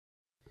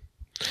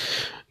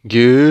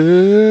Good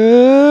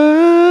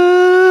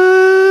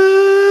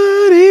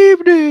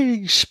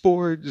evening,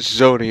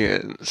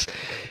 SportsZonians.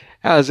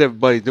 How's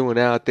everybody doing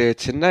out there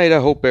tonight? I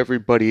hope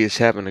everybody is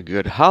having a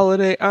good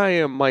holiday. I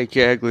am Mike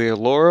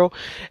Aglioloro,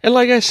 and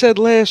like I said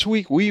last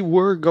week, we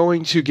were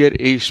going to get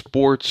a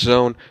Sports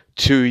Zone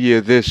to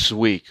you this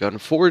week.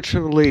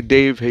 Unfortunately,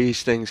 Dave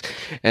Hastings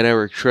and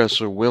Eric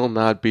Tressler will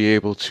not be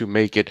able to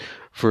make it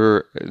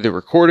for the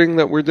recording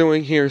that we're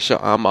doing here, so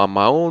I'm on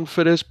my own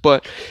for this,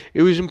 but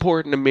it was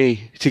important to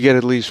me to get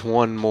at least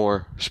one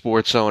more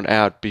Sports Zone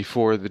out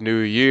before the new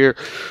year.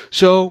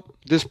 So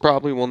this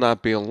probably will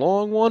not be a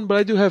long one, but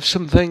I do have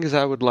some things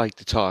I would like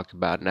to talk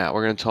about now.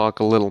 We're going to talk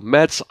a little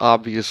Mets,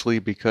 obviously,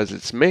 because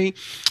it's me,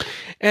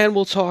 and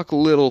we'll talk a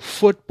little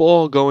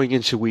football going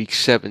into Week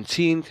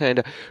 17, kind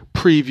of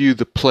preview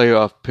the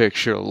playoff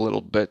picture a little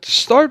bit. To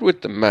start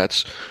with the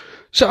Mets,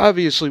 so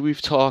obviously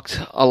we've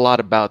talked a lot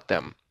about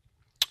them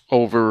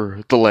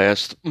over the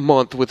last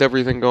month with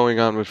everything going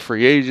on with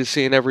free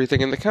agency and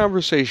everything. And the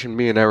conversation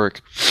me and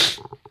Eric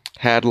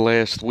had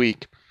last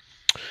week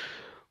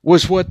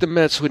was what the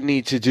Mets would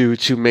need to do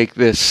to make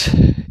this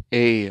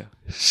a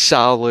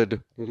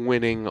solid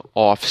winning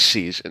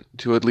offseason,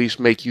 to at least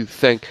make you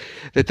think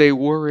that they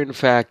were in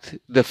fact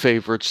the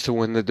favorites to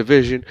win the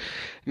division,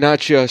 not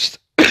just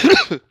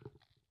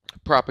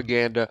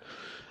propaganda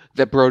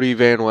that Brody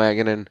Van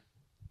Wagenen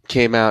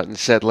came out and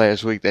said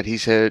last week, that he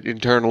said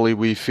internally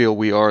we feel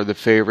we are the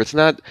favorites.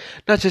 Not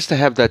just to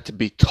have that to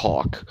be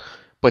talk,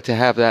 but to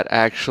have that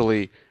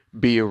actually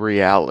be a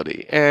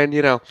reality. And,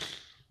 you know,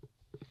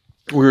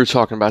 we were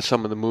talking about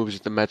some of the moves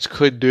that the Mets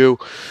could do.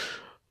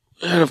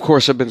 And, of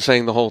course, I've been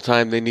saying the whole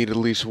time they need at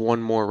least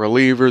one more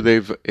reliever.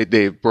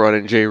 They've brought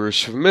in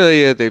Jeurys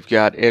Familia. They've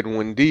got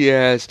Edwin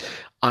Diaz.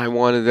 I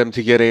wanted them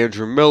to get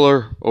Andrew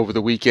Miller over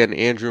the weekend.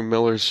 Andrew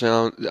Miller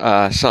signs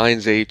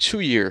a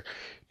 2-year,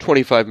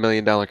 $25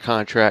 million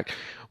contract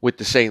with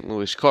the St.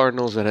 Louis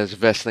Cardinals that has a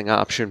vesting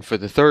option for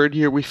the third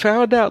year. We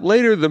found out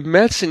later the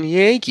Mets and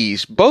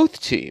Yankees, both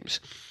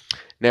teams,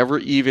 never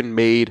even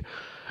made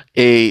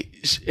a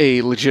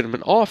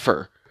legitimate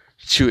offer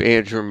to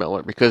Andrew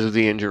Miller because of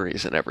the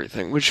injuries and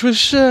everything, which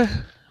was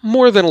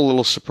more than a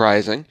little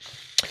surprising.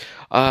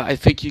 I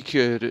think you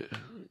could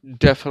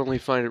definitely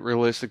find it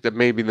realistic that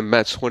maybe the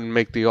Mets wouldn't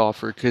make the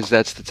offer because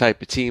that's the type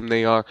of team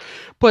they are.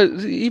 But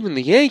even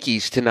the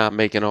Yankees to not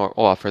make an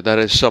offer, that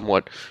is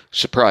somewhat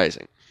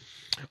surprising.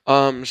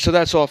 So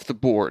that's off the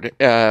board.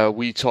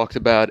 We talked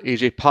about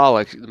A.J.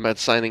 Pollock, the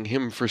Mets signing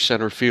him for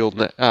center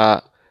field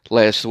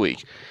last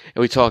week.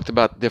 And we talked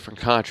about different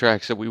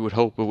contracts that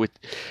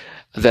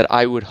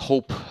I would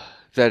hope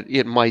that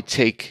it might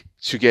take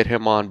to get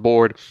him on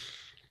board.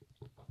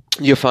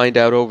 You find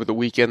out over the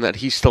weekend that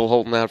he's still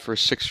holding out for a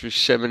 6 or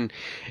 7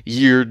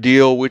 year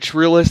deal, which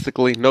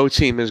realistically no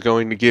team is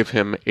going to give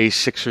him a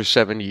 6 or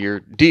 7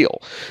 year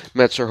deal.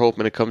 Mets are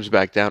hoping it comes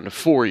back down to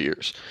 4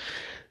 years.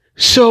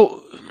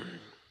 So,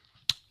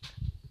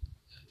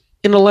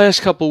 in the last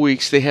couple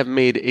weeks, they have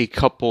made a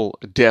couple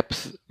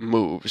depth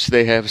moves.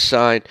 They have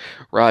signed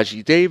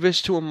Raji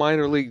Davis to a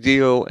minor league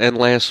deal, and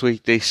last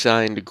week they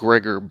signed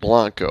Gregor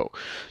Blanco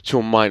to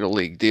a minor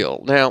league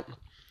deal. Now,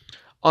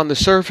 on the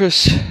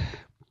surface,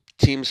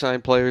 teams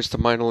sign players to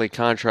minor league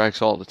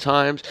contracts all the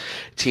time.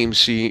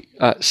 Teams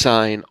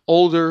sign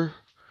older,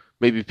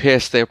 maybe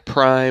past their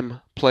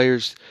prime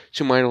players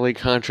to minor league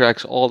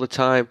contracts all the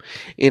time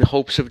in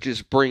hopes of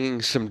just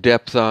bringing some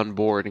depth on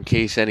board in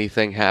case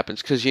anything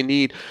happens, because you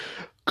need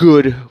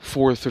good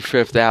fourth or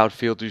fifth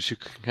outfielders who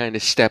can kind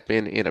of step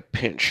in a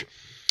pinch.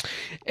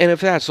 And if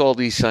that's all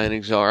these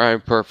signings are, I'm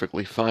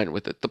perfectly fine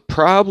with it. The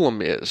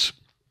problem is,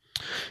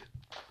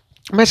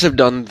 Mets have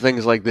done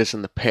things like this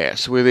in the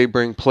past, where they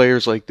bring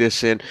players like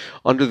this in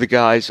under the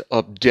guise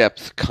of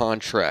depth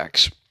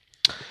contracts.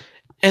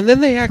 And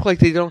then they act like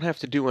they don't have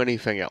to do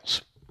anything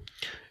else.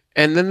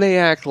 And then they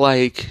act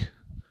like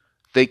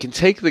they can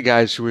take the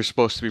guys who are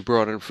supposed to be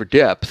brought in for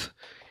depth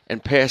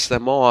and pass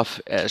them off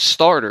as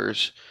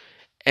starters,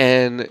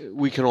 and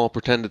we can all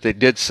pretend that they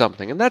did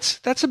something. And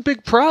that's a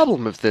big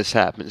problem if this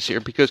happens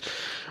here, because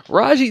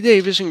Raji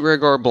Davis and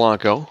Gregor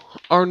Blanco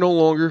are no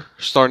longer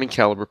starting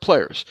caliber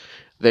players.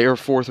 They are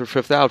fourth or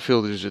fifth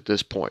outfielders at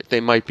this point.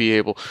 They might be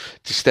able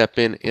to step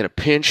in a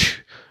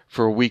pinch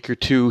for a week or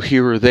two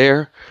here or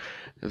there.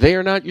 They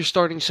are not your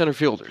starting center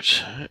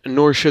fielders,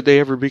 nor should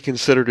they ever be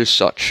considered as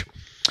such.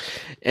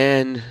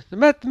 And the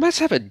Mets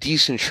have a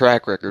decent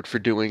track record for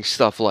doing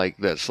stuff like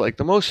this. Like,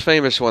 the most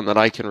famous one that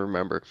I can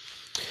remember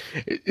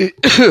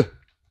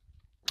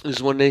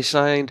is when they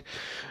signed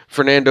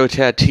Fernando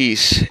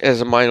Tatis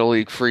as a minor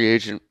league free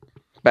agent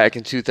back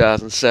in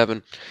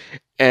 2007.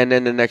 And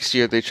then the next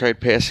year they tried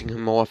passing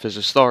him off as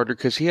a starter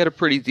because he had a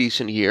pretty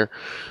decent year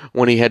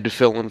when he had to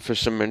fill in for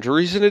some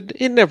injuries, and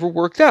it never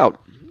worked out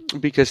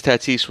because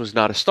Tatis was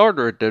not a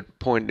starter at that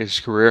point in his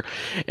career.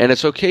 And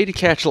it's okay to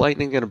catch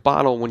lightning in a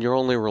bottle when you're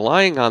only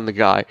relying on the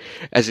guy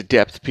as a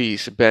depth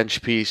piece, a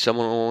bench piece,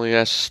 someone who only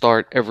has to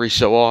start every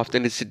so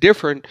often. It's a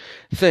different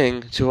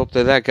thing to hope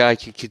that that guy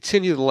can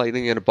continue the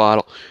lightning in a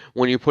bottle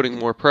when you're putting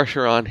more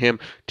pressure on him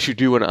to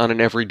do it on an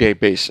everyday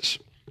basis.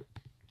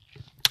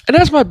 And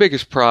that's my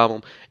biggest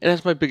problem, and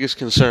that's my biggest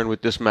concern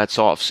with this Mets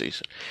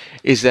offseason,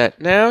 is that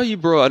now you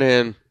brought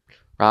in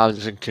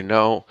Robinson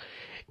Cano,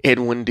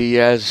 Edwin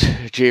Diaz,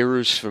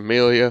 Jeurys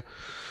Familia,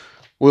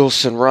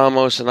 Wilson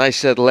Ramos, and I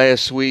said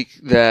last week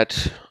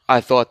that I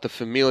thought the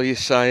Familia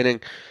signing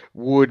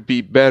would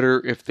be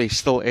better if they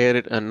still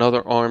added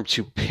another arm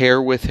to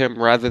pair with him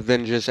rather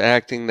than just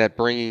acting that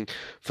bringing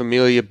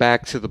Familia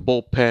back to the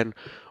bullpen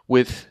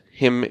with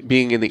him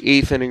being in the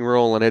eighth inning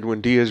role and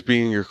Edwin Diaz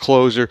being your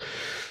closer.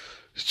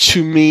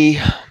 To me,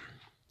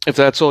 if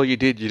that's all you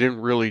did, you didn't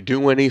really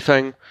do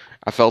anything.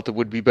 I felt it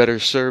would be better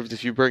served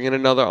if you bring in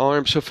another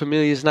arm, so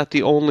Familia is not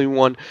the only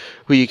one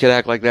who you could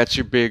act like that's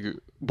your big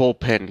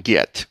bullpen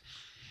get.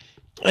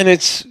 And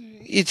it's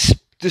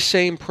the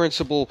same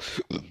principle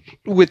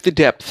with the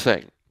depth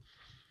thing.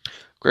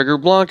 Gregor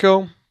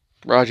Blanco,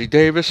 Raji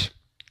Davis,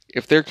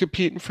 if they're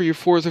competing for your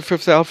fourth or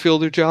fifth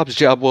outfielder jobs,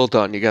 job well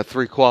done. You got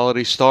 3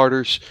 quality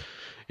starters.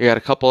 You got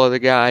a couple other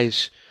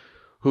guys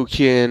who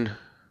can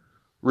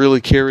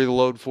really carry the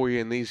load for you,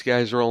 and these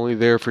guys are only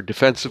there for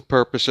defensive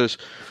purposes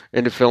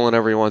and to fill in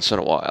every once in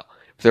a while.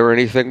 If there were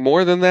anything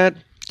more than that,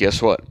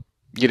 guess what?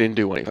 You didn't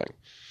do anything.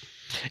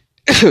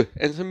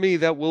 And to me,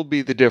 that will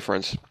be the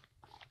difference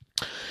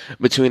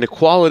between a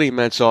quality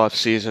Mets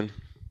offseason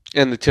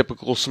and the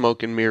typical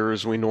smoke and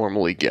mirrors we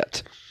normally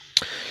get.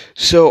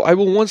 So I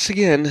will once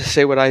again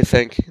say what I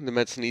think the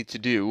Mets need to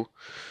do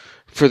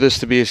for this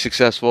to be a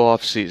successful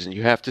offseason.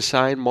 You have to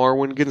sign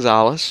Marwin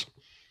Gonzalez,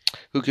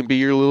 who can be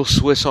your little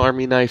Swiss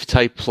Army knife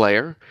type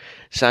player.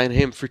 Sign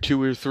him for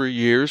 2 or 3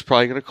 years.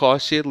 Probably going to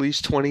cost you at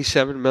least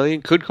 $27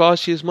 million. Could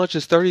cost you as much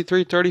as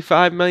 $33,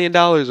 $35 million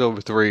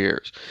over 3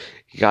 years.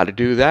 You got to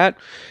do that.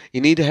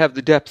 You need to have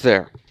the depth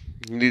there.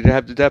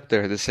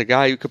 This is a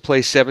guy who could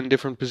play 7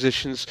 different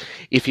positions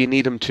if you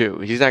need him to.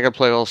 He's not going to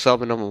play all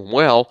 7 of them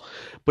well,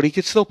 but he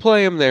could still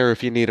play him there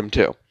if you need him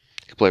to.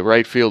 He could play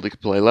right field. He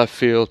could play left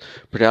field.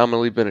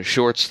 Predominantly been a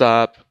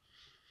shortstop.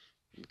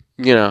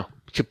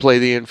 Could play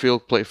the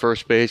infield, play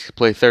first base, could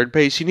play third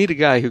base. You need a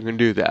guy who can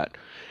do that.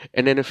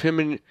 And then if him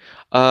and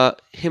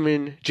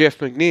Jeff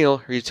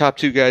McNeil are your top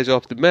 2 guys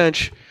off the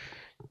bench,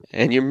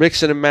 and you're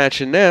mixing and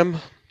matching them,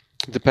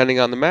 depending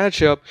on the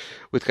matchup,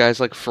 with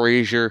guys like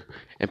Frazier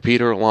and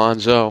Peter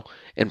Alonso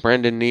and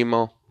Brendan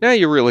Nemo, now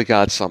you really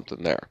got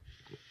something there.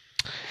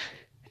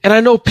 And I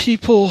know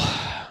people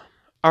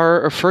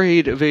are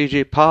afraid of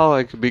A.J.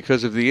 Pollock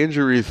because of the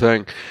injury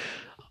thing.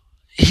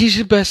 He's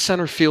the best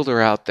center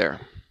fielder out there.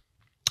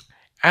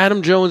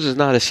 Adam Jones is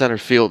not a center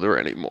fielder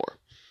anymore.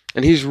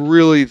 And he's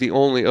really the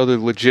only other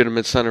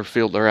legitimate center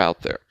fielder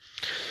out there.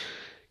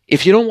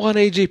 If you don't want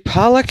A.J.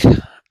 Pollock,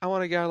 I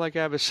want a guy like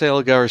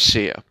Avisail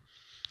Garcia.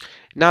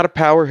 Not a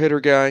power hitter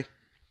guy,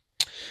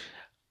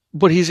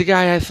 but he's a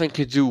guy I think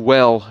could do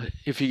well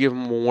if you give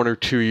him a 1 or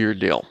 2 year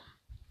deal.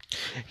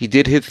 He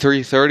did hit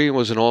 .330 and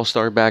was an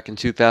all-star back in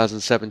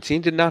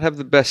 2017. Did not have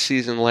the best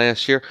season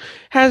last year.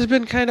 Has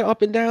been kind of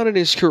up and down in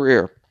his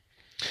career.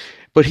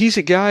 But he's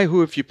a guy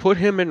who, if you put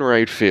him in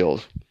right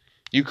field,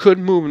 you could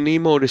move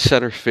Nemo to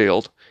center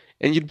field,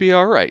 and you'd be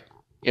all right,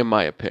 in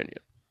my opinion.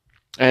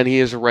 And he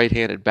is a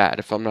right-handed bat,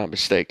 if I'm not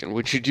mistaken,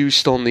 which you do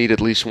still need at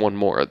least 1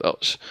 more of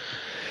those.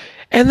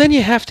 And then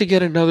you have to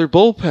get another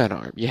bullpen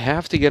arm.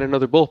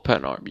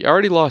 You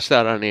already lost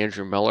out on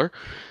Andrew Miller.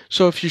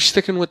 So if you're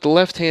sticking with the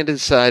left-handed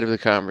side of the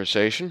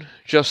conversation,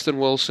 Justin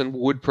Wilson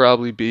would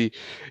probably be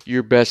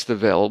your best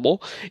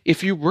available.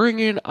 If you bring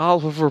in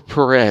Oliver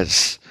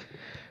Perez,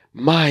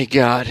 my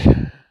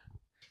God,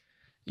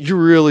 you're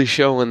really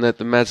showing that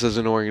the Mets as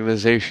an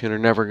organization are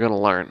never going to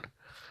learn.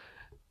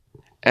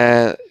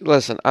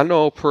 Listen, I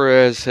know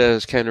Perez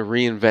has kind of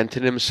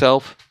reinvented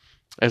himself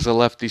as a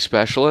lefty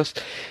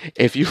specialist.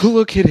 If you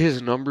look at his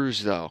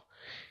numbers, though,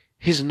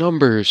 his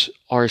numbers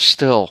are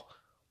still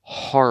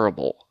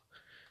horrible.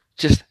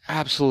 Just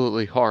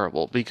absolutely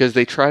horrible, because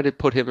they try to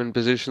put him in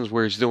positions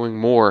where he's doing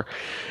more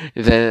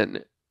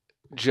than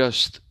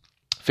just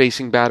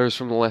facing batters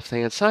from the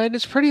left-hand side.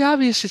 It's pretty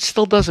obvious it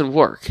still doesn't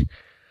work.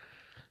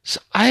 So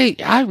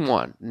I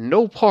want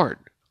no part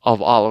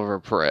of Oliver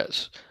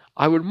Perez.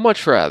 I would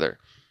much rather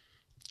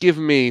give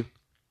me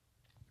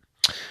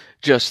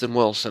Justin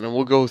Wilson, and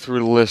we'll go through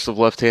the list of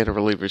left-handed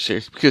relievers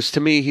here, because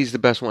to me he's the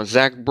best one.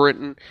 Zach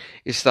Britton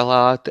is still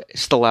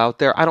out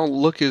there. I don't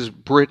look as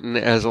Britton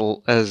as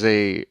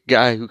a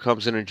guy who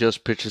comes in and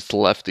just pitches to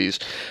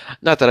lefties.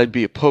 Not that I'd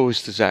be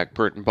opposed to Zach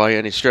Britton by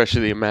any stretch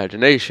of the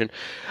imagination,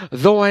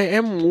 though I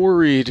am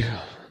worried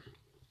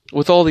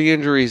with all the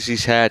injuries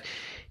he's had.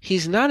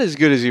 He's not as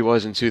good as he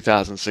was in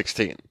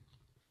 2016.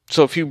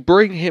 So if you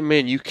bring him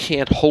in, you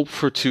can't hope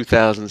for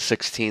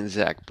 2016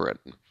 Zach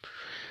Britton.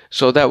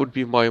 So that would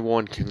be my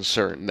one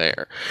concern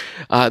there.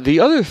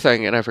 The other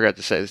thing, and I forgot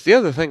to say this, the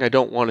other thing I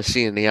don't want to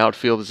see in the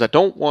outfield is I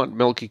don't want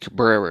Melky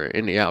Cabrera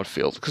in the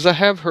outfield, because I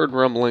have heard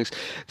rumblings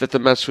that the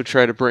Mets would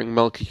try to bring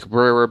Melky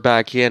Cabrera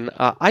back in.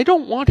 I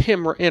don't want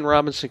him and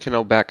Robinson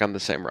Cano back on the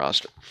same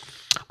roster.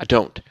 I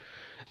don't.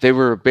 They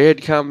were a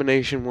bad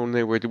combination when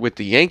they were with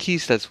the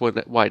Yankees. That's why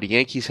the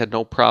Yankees had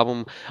no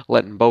problem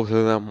letting both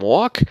of them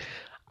walk.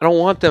 I don't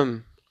want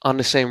them on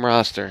the same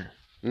roster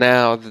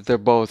now that they're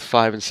both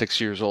 5 and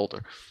 6 years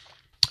older.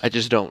 I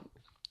just don't.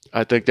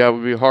 I think that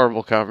would be a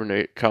horrible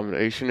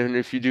combination, and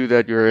if you do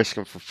that, you're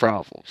asking for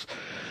problems.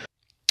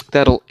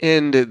 That'll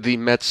end the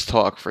Mets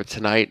talk for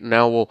tonight.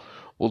 Now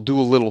we'll do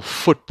a little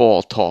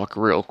football talk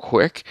real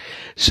quick.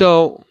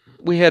 So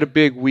we had a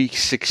big Week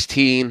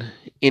 16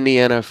 in the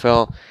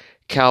NFL.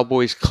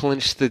 Cowboys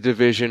clinched the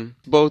division.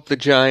 Both the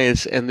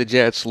Giants and the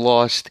Jets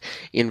lost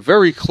in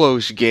very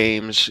close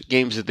games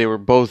that they were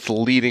both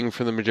leading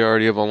for the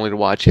majority of, only to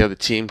watch the other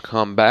team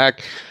come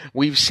back.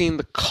 We've seen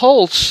the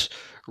Colts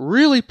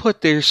really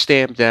put their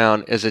stamp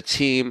down as a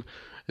team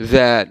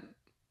that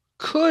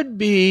could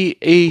be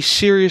a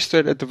serious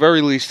threat, at the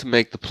very least, to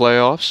make the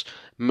playoffs.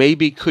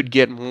 Maybe could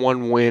get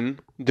one win,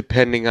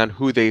 depending on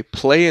who they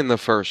play in the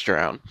first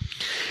round.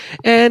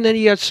 And then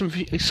you got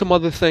some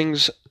other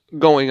things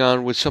going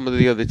on with some of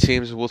the other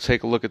teams. We'll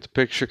take a look at the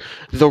picture.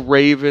 The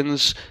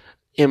Ravens,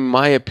 in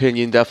my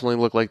opinion, definitely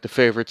look like the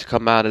favorite to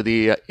come out of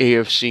the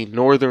AFC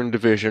Northern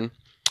Division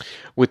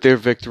with their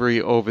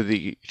victory over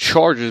the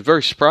Chargers.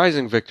 Very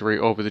surprising victory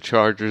over the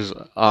Chargers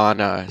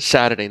on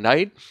Saturday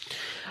night.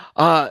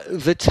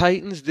 The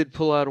Titans did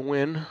pull out a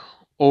win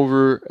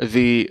over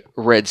the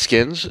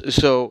Redskins.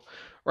 So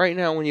right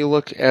now, when you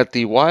look at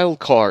the wild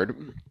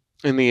card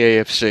in the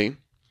AFC,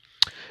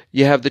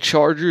 you have the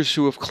Chargers,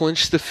 who have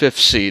clinched the 5th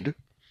seed,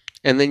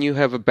 and then you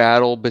have a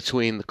battle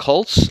between the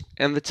Colts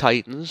and the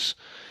Titans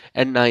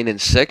at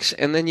 9-6,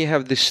 and then you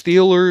have the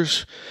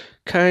Steelers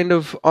kind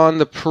of on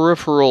the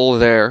peripheral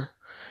there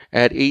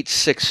at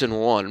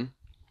 8-6-1.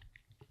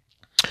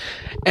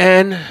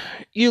 And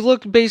you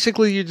look,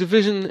 basically, your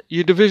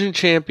division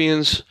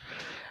champions.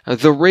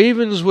 The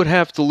Ravens would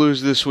have to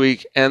lose this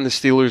week, and the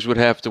Steelers would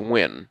have to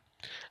win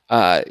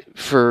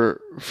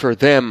for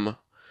them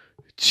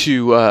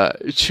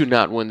to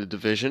not win the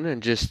division.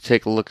 And just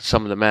take a look at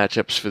some of the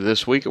matchups for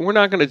this week. And we're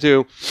not going to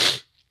do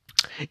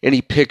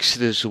any picks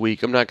this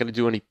week. I'm not going to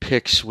do any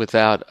picks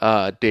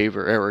without Dave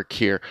or Erich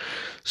here.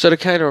 So to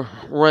kind of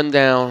run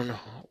down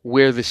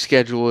where the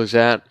schedule is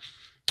at,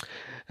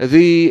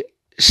 the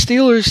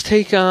Steelers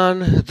take on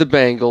the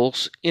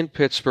Bengals in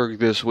Pittsburgh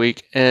this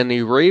week, and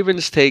the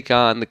Ravens take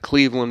on the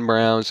Cleveland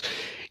Browns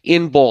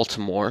in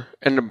Baltimore.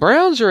 And the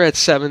Browns are at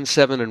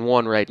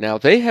 7-1 right now.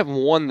 They have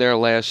won their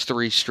last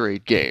 3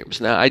 straight games.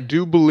 Now, I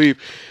do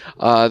believe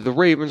the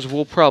Ravens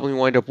will probably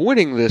wind up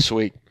winning this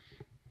week.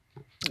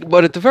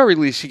 But at the very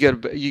least, you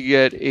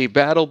get a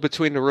battle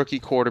between the rookie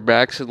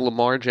quarterbacks and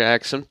Lamar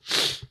Jackson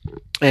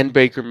and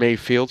Baker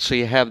Mayfield, so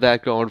you have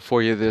that going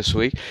for you this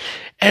week.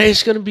 And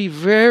it's going to be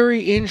very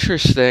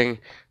interesting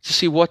to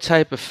see what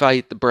type of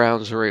fight the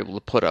Browns are able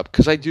to put up,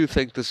 because I do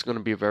think this is going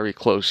to be a very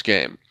close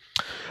game.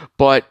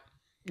 But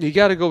you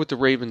got to go with the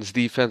Ravens'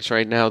 defense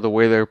right now, the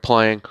way they're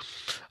playing.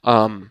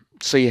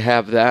 So you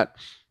have that.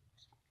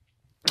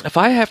 If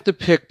I have to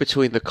pick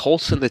between the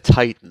Colts and the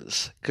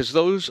Titans, because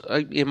those,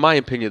 in my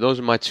opinion, those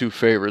are my 2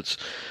 favorites,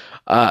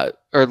 or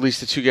at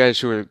least the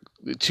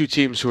 2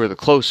 teams who are the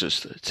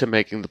closest to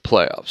making the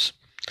playoffs.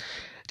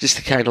 Just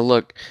to kind of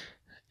look,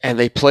 and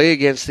they play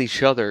against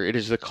each other. It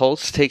is the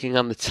Colts taking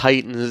on the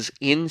Titans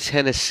in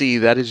Tennessee.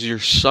 That is your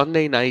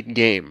Sunday night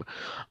game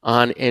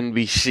on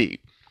NBC.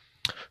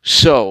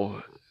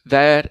 So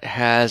that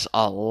has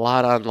a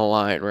lot on the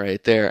line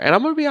right there. And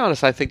I'm going to be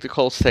honest, I think the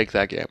Colts take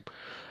that game.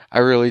 I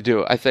really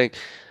do. I think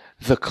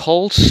the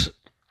Colts,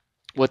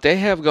 what they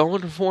have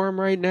going for them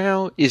right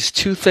now is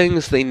 2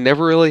 things they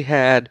never really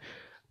had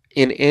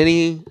in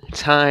any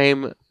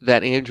time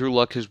that Andrew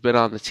Luck has been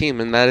on the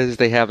team, and that is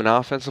they have an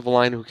offensive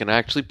line who can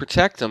actually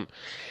protect them,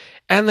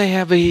 and they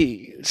have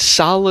a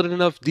solid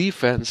enough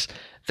defense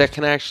that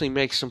can actually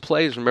make some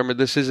plays. Remember,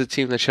 this is a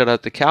team that shut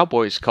out the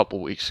Cowboys a couple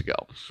weeks ago.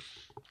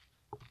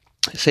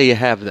 So you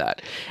have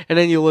that. And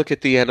then you look at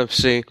the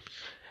NFC.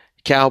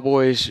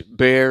 Cowboys,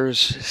 Bears,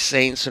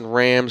 Saints, and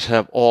Rams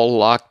have all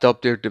locked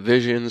up their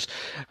divisions.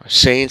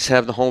 Saints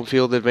have the home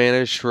field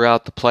advantage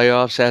throughout the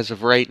playoffs. As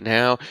of right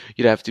now,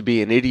 you'd have to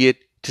be an idiot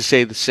to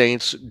say the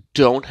Saints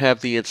don't have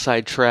the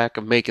inside track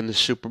of making the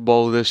Super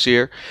Bowl this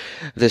year.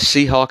 The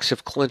Seahawks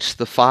have clinched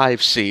the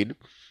 5 seed.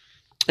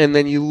 And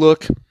then you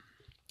look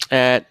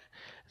at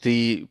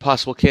the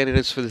possible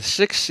candidates for the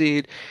 6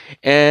 seed,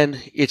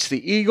 and it's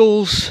the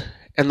Eagles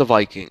and the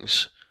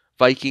Vikings.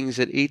 Vikings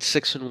at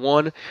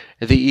 8-6-1,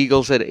 the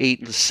Eagles at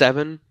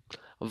 8-7.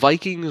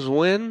 Vikings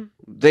win,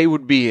 they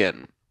would be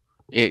in,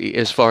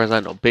 as far as I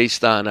know,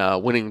 based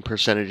on winning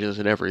percentages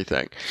and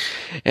everything.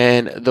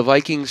 And the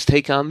Vikings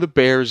take on the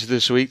Bears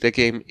this week. That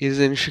game is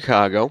in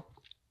Chicago.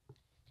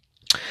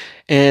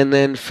 And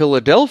then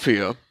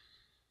Philadelphia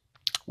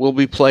will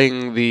be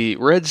playing the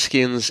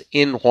Redskins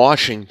in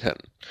Washington.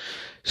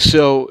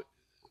 So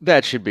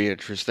that should be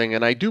interesting.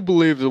 And I do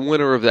believe the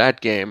winner of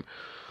that game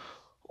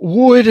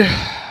would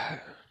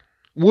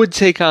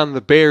take on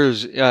the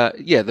Bears.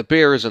 The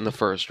Bears in the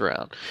first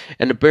round.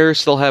 And the Bears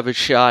still have a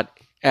shot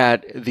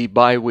at the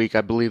bye week.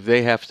 I believe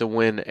they have to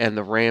win, and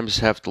the Rams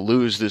have to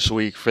lose this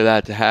week for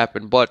that to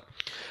happen. But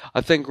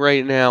I think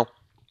right now,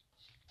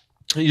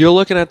 you're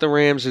looking at the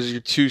Rams as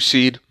your 2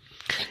 seed.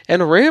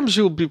 And the Rams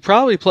will be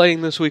probably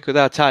playing this week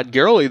without Todd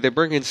Gurley. They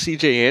bring in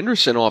C.J.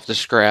 Anderson off the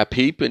scrap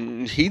heap,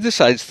 and he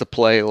decides to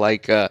play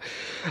like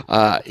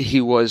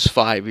he was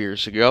 5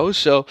 years ago.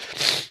 So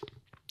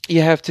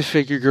you have to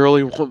figure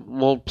Gurley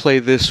won't play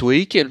this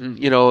week, and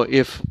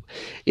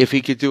if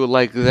he could do it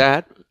like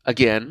that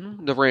again,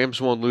 the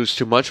Rams won't lose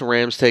too much. The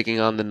Rams taking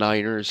on the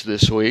Niners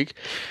this week.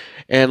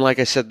 And like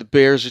I said, the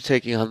Bears are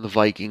taking on the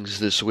Vikings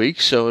this week,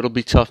 so it'll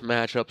be tough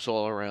matchups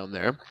all around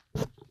there.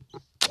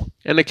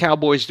 And the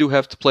Cowboys do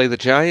have to play the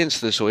Giants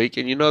this week,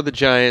 and the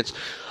Giants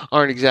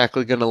aren't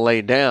exactly going to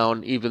lay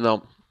down, even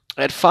though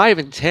at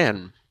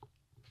 5-10,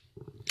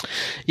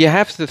 you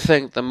have to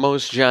think that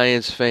most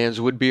Giants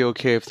fans would be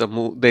okay if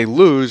they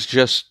lose,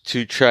 just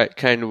to try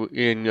kind of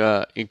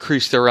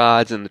increase their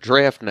odds in the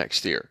draft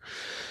next year.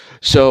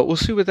 So we'll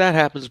see what that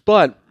happens,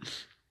 but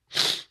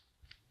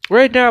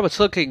right now it's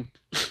looking,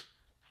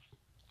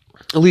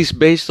 at least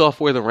based off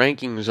where the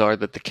rankings are,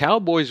 that the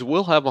Cowboys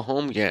will have a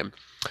home game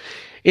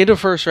in the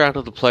first round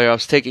of the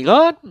playoffs, taking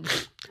on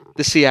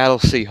the Seattle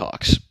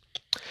Seahawks.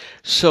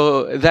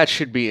 So that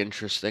should be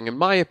interesting. In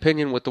my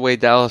opinion, with the way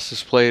Dallas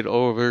has played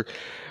over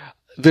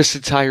this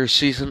entire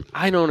season,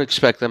 I don't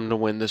expect them to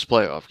win this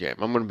playoff game.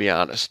 I'm going to be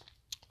honest.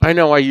 I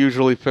know I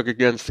usually pick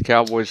against the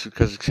Cowboys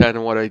because it's kind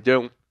of what I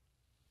do.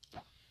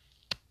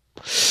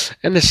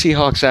 And the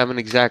Seahawks haven't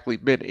exactly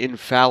been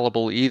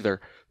infallible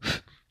either.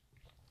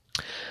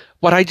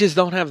 But I just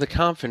don't have the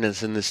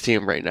confidence in this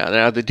team right now.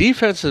 Now, the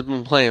defense has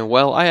been playing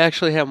well. I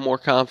actually have more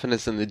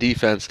confidence in the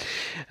defense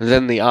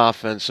than the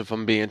offense, if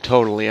I'm being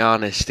totally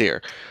honest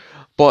here.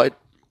 But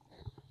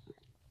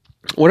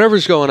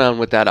whatever's going on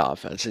with that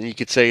offense, and you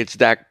could say it's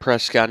Dak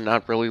Prescott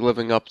not really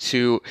living up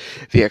to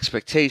the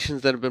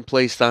expectations that have been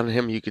placed on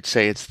him. You could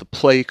say it's the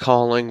play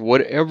calling.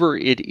 Whatever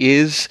it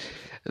is,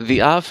 the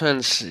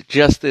offense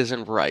just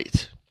isn't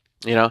right.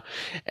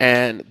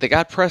 And they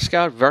got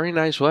Prescott, very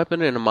nice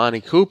weapon, and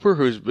Amani Cooper,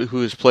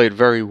 who's played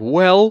very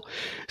well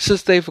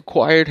since they've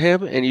acquired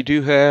him. And you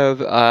do have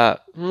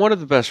one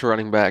of the best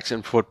running backs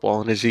in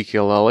football in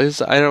Ezekiel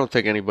Elliott. I don't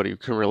think anybody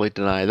can really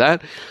deny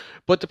that.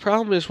 But the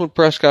problem is when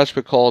Prescott's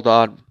been called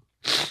on,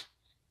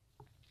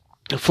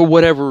 for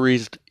whatever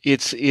reason,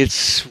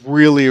 it's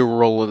really a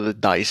roll of the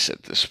dice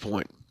at this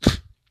point.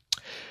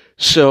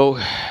 So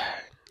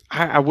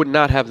I would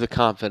not have the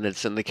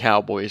confidence in the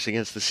Cowboys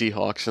against the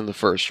Seahawks in the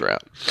first round.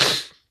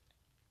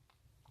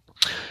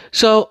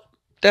 So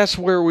that's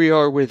where we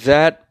are with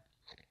that.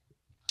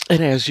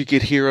 And as you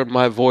could hear in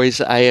my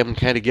voice, I am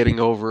kind of getting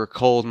over a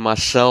cold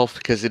myself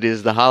because it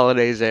is the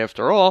holidays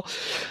after all.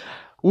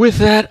 With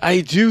that,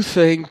 I do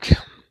think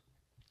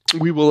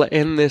we will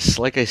end this.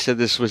 Like I said,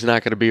 this was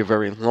not going to be a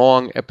very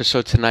long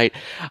episode tonight.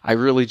 I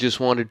really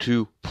just wanted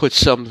to put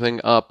something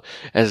up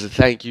as a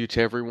thank you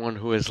to everyone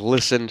who has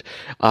listened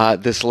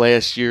this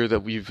last year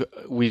that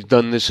we've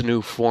done this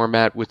new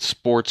format with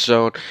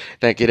SportsZone.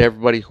 Thank you to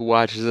everybody who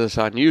watches us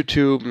on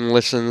YouTube and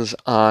listens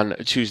on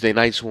Tuesday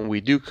nights when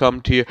we do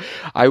come to you.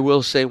 I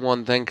will say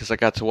one thing because I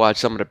got to watch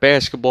some of the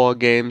basketball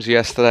games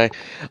yesterday.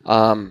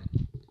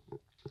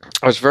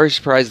 I was very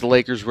surprised the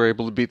Lakers were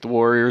able to beat the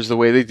Warriors the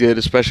way they did,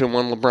 especially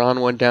when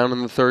LeBron went down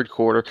in the third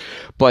quarter.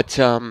 But,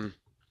 I'm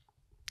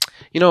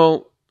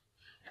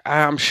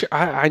sure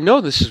I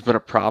know this has been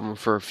a problem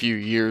for a few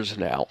years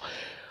now.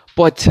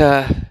 But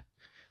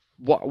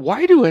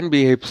why do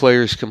NBA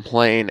players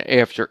complain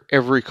after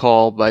every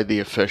call by the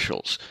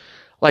officials?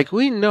 Like,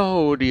 we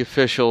know the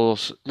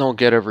officials don't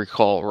get every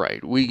call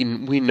right. We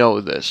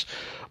know this.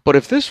 But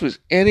if this was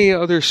any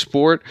other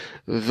sport,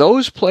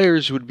 those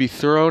players would be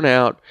thrown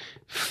out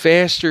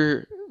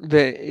faster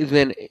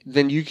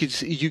than you could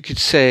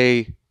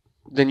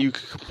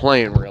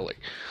complain, really.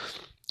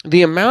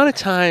 The amount of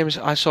times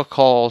I saw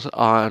calls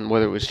on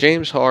whether it was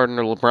James Harden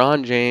or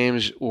LeBron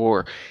James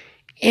or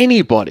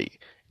anybody,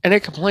 and they're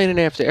complaining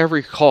after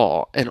every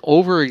call and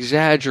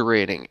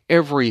over-exaggerating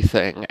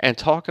everything and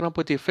talking up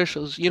with the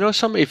officials.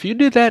 If you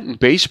did that in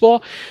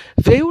baseball,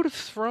 they would have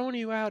thrown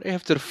you out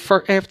at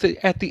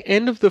the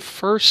end of the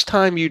first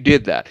time you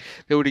did that.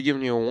 They would have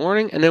given you a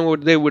warning, and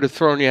then they would have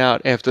thrown you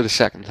out after the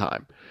second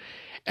time.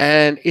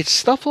 And it's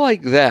stuff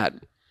like that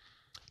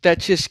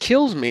just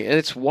kills me, and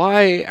it's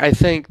why I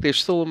think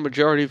there's still a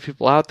majority of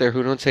people out there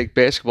who don't take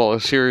basketball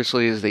as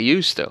seriously as they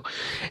used to.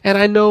 And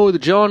I know the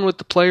jawing with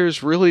the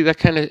players, really,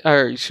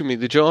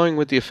 the jawing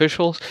with the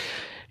officials,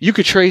 you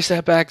could trace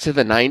that back to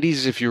the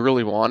 90s if you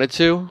really wanted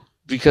to,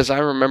 because I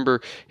remember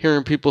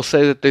hearing people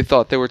say that they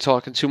thought they were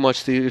talking too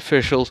much to the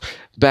officials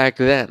back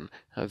then.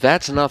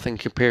 That's nothing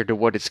compared to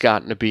what it's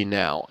gotten to be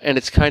now, and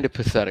it's kind of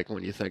pathetic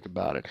when you think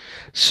about it.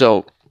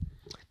 So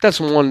that's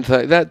one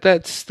thing.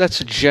 That's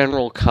a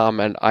general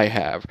comment I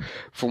have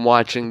from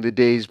watching the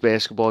Days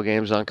basketball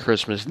games on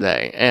Christmas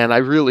Day, and I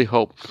really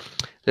hope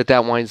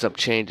that winds up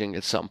changing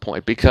at some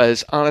point,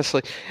 because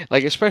honestly,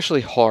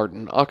 especially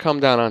Harden, I'll come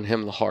down on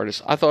him the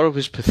hardest. I thought it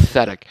was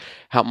pathetic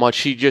how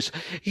much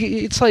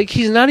it's like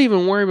he's not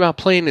even worried about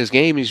playing his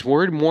game. He's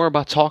worried more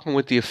about talking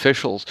with the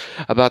officials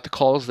about the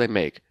calls they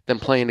make than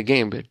playing the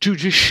game. But dude,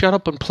 just shut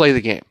up and play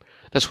the game.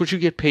 That's what you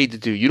get paid to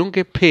do. You don't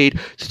get paid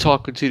to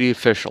talk to the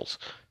officials.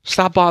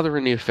 Stop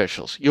bothering the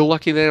officials. You're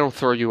lucky they don't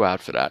throw you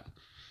out for that.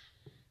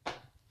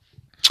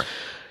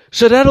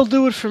 So that'll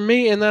do it for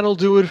me, and that'll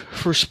do it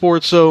for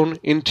SportsZone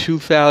in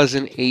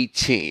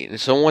 2018.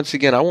 So once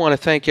again, I want to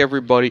thank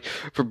everybody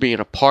for being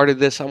a part of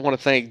this. I want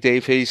to thank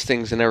Dave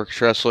Hastings and Erich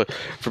Tressler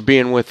for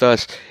being with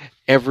us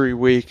every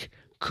week.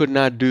 Could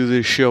not do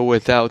this show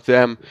without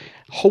them.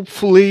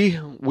 Hopefully,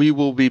 we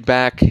will be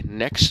back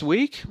next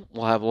week.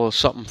 We'll have a little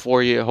something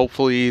for you,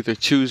 hopefully either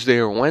Tuesday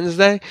or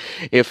Wednesday.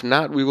 If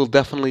not, we will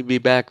definitely be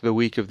back the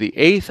week of the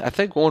 8th. I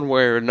think one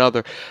way or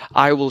another,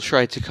 I will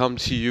try to come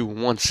to you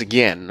once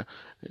again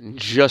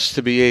just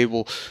to be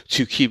able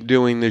to keep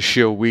doing this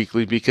show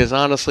weekly, because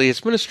honestly,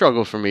 it's been a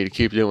struggle for me to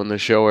keep doing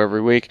this show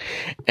every week,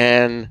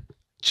 and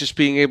just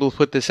being able to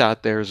put this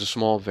out there is a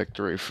small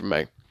victory for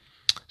me.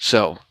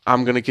 So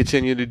I'm going to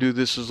continue to do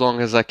this as long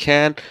as I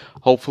can.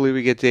 Hopefully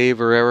we get Dave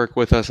or Eric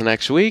with us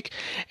next week,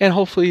 and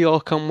hopefully you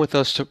all come with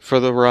us for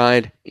the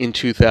ride in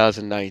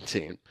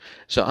 2019.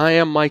 So I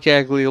am Mike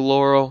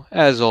Aglioloro.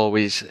 As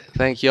always,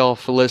 thank you all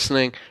for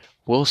listening.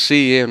 We'll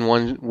see you in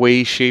one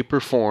way, shape,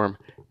 or form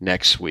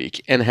next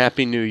week. And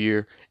Happy New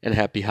Year and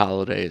Happy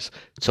Holidays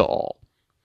to all.